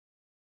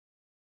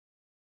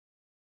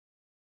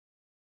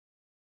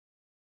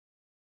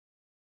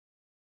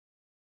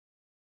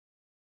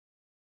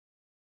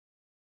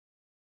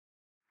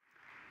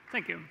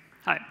Thank you.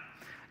 Hi.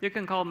 You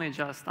can call me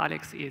just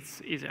Alex,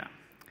 it's easier.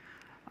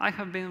 I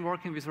have been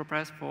working with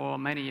WordPress for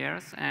many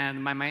years,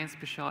 and my main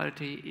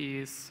specialty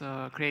is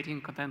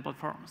creating content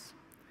platforms.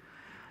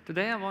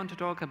 Today I want to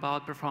talk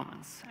about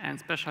performance, and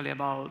especially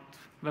about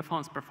the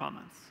phone's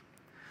performance.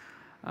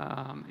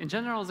 In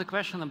general, the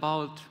question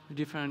about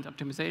different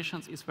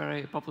optimizations is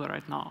very popular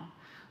right now.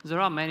 There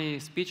are many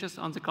speeches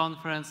on the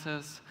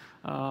conferences,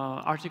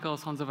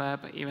 articles on the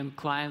web, even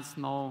clients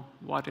know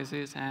what it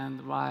is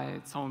and why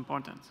it's so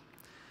important.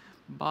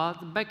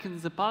 But back in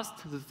the past,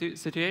 the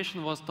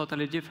situation was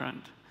totally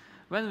different.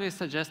 When we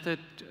suggested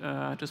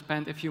to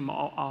spend a few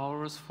more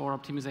hours for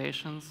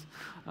optimizations,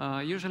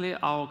 usually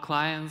our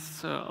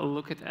clients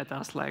look at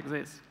us like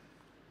this.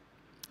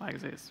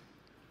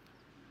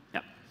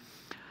 Yep.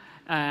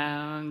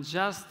 And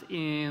just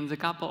in the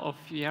couple of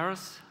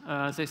years,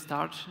 they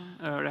start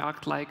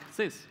react like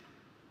this.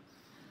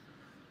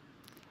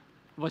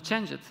 What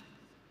changed?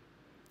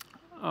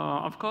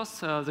 Of course,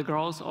 the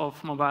growth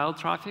of mobile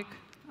traffic,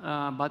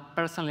 but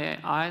personally,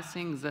 I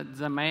think that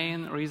the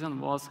main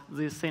reason was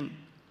this thing.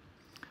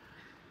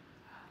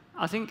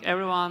 I think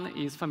everyone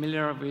is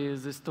familiar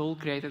with this tool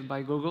created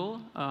by Google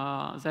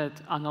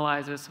that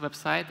analyzes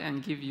website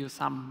and gives you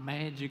some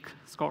magic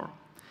score.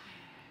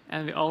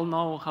 And we all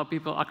know how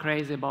people are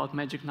crazy about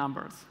magic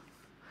numbers.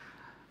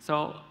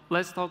 So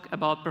let's talk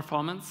about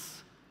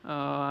performance,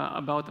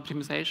 about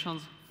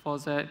optimizations for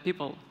the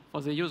people,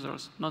 for the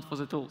users, not for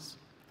the tools.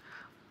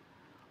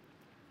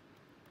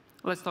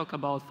 Let's talk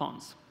about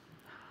phones.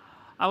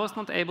 I was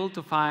not able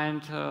to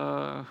find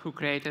who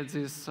created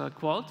this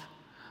quote,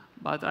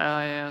 but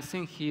I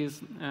think he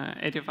is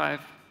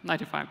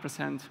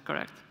 95%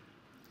 correct.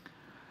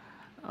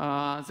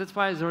 That's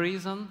why the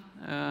reason,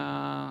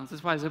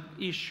 that's why the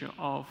issue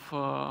of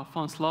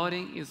phones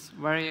loading is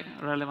very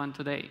relevant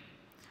today.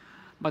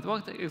 But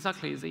what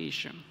exactly is the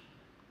issue?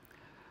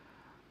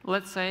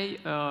 Let's say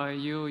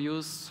you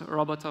use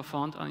Roboto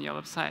font on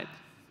your website.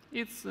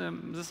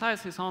 The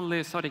size is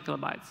only 30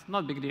 kilobytes,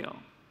 not big deal.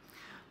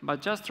 But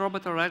just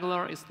Roboto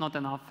regular is not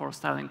enough for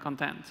styling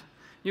content.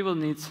 You will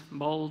need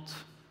bold,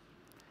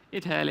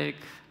 italic,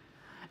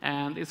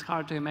 and it's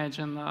hard to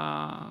imagine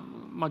a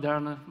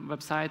modern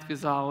website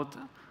without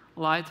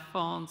light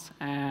fonts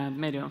and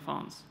medium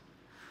fonts.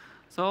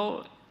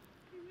 So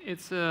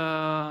it's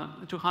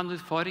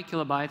 240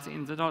 kilobytes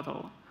in the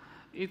total.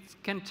 It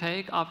can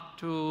take up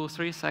to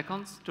 3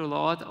 seconds to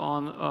load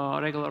on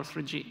regular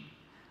 3G.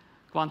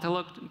 Quite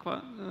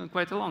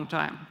a long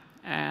time.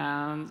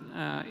 And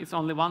it's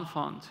only one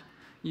font.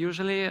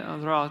 Usually,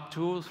 there are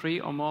 2, 3,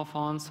 or more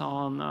fonts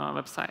on a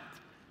website.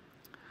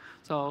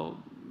 So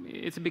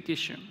it's a big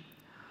issue.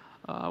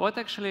 What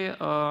actually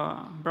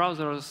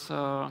browsers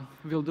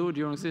will do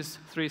during these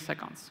 3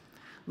 seconds?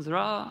 There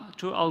are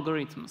 2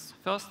 algorithms.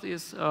 First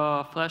is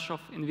flash of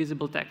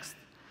invisible text.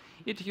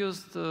 It's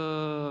used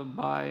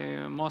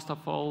by most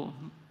of all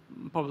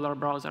popular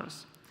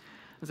browsers.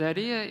 The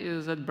idea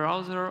is that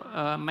browser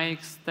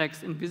makes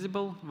text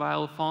invisible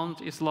while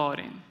font is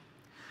loading.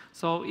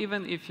 So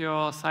even if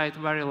your site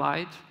very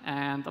light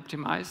and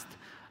optimized,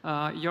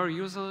 your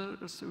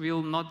users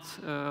will not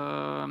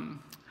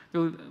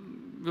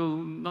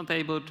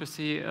able to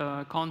see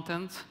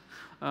content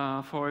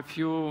for a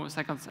few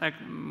seconds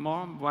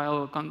more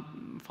while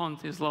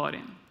font is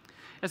loading.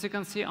 As you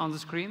can see on the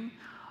screen,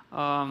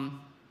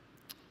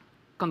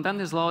 content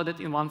is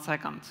loaded in 1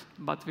 second,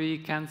 but we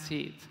can't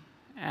see it.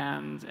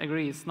 And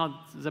agree, it's not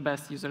the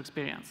best user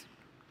experience.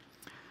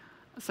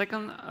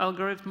 Second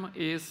algorithm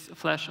is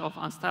flash of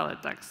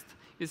unstyled text.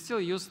 It's still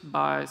used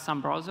by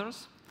some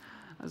browsers.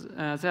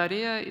 The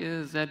idea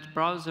is that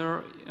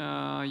browser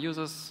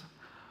uses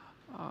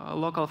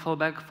local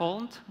fallback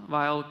font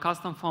while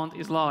custom font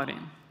is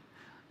loading.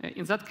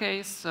 In that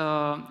case,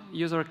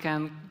 user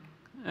can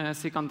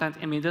see content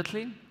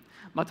immediately,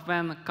 but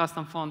when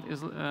custom font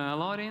is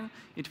loading,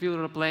 it will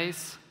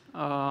replace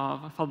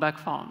fallback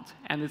font,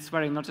 and it's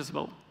very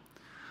noticeable.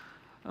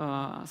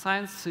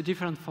 Since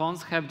different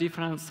fonts have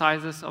different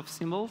sizes of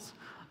symbols,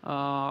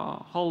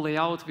 whole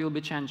layout will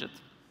be changed.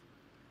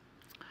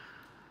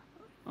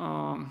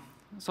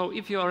 So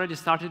if you already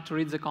started to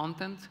read the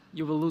content,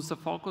 you will lose the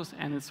focus,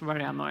 and it's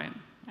very annoying.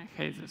 I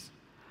hate this.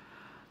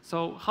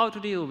 So how to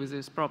deal with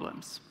these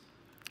problems?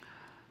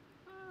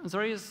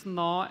 There is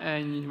no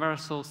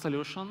universal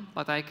solution,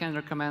 but I can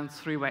recommend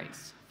 3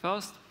 ways.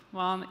 First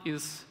one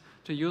is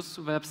to use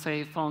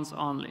web-safe fonts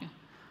only.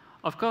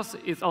 Of course,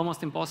 it's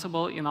almost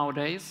impossible in our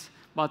days,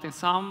 but in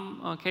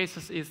some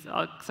cases it's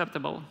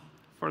acceptable.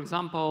 For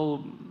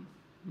example,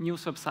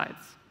 news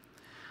websites.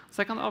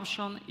 Second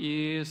option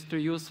is to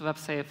use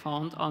web-safe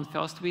font on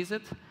first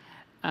visit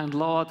and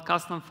load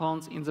custom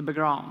fonts in the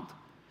background.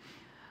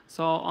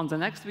 So on the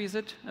next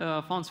visit,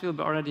 fonts will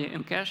be already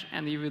in cache,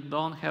 and you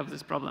don't have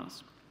these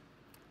problems.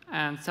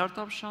 And third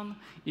option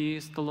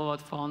is to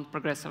load font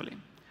progressively.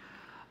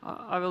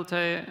 I will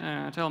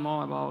tell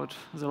more about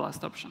the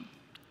last option.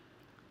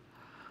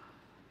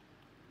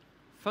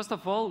 First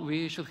of all,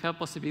 we should have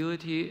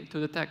possibility to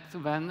detect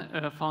when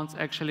fonts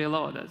actually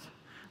loaded.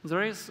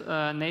 There is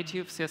a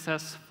native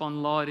CSS font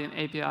loading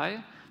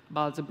API,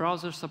 but the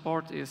browser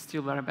support is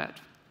still very bad.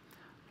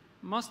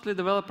 Mostly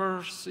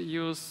developers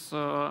use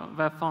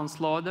Web Fonts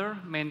Loader,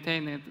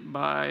 maintained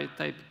by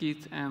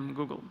TypeKit and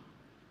Google,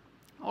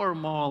 or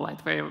more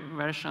lightweight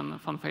version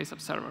FontFace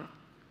Observer.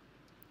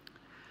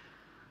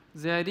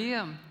 The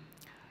idea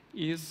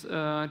is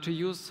to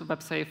use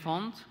web-safe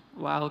font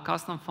while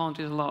custom font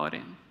is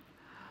loading.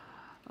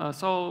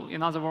 So,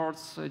 in other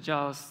words,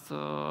 just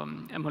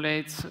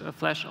emulates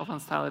Flash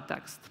open-styled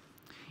text.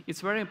 It's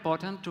very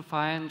important to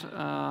find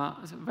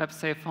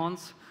web-safe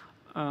fonts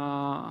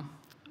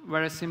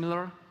very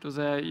similar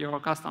to your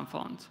custom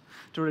font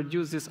to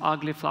reduce this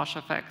ugly flash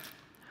effect.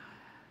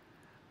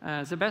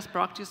 The best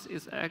practice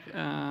is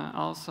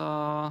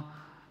also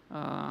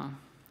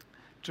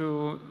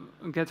to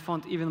get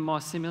font even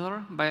more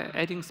similar by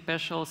adding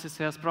special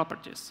CSS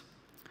properties.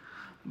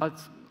 But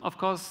of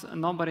course,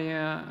 nobody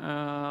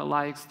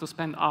likes to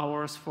spend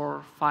hours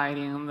for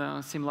finding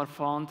the similar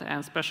font,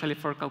 and especially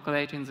for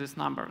calculating these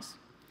numbers.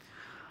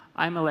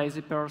 I'm a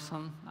lazy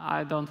person.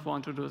 I don't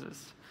want to do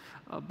this.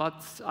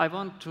 But I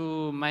want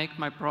to make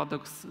my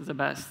products the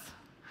best.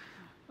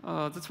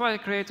 That's why I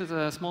created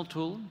a small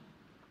tool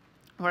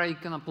where you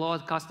can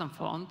upload custom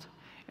font,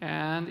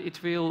 and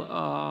it will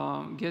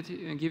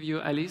give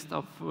you a list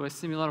of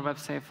similar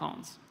web-safe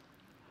fonts.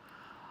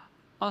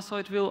 Also,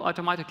 it will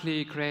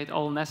automatically create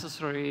all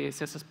necessary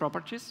CSS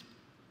properties.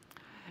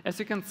 As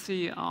you can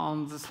see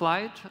on the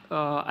slide,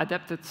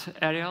 adapted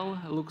Arial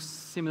looks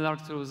similar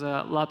to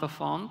the Lato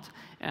font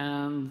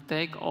and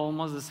take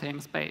almost the same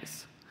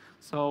space.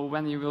 So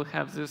when you will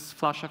have this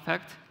flash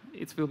effect,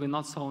 it will be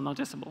not so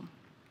noticeable.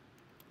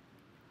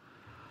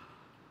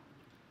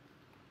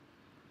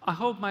 I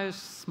hope my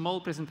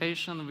small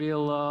presentation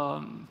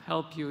will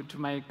help you to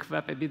make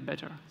web a bit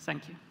better.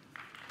 Thank you.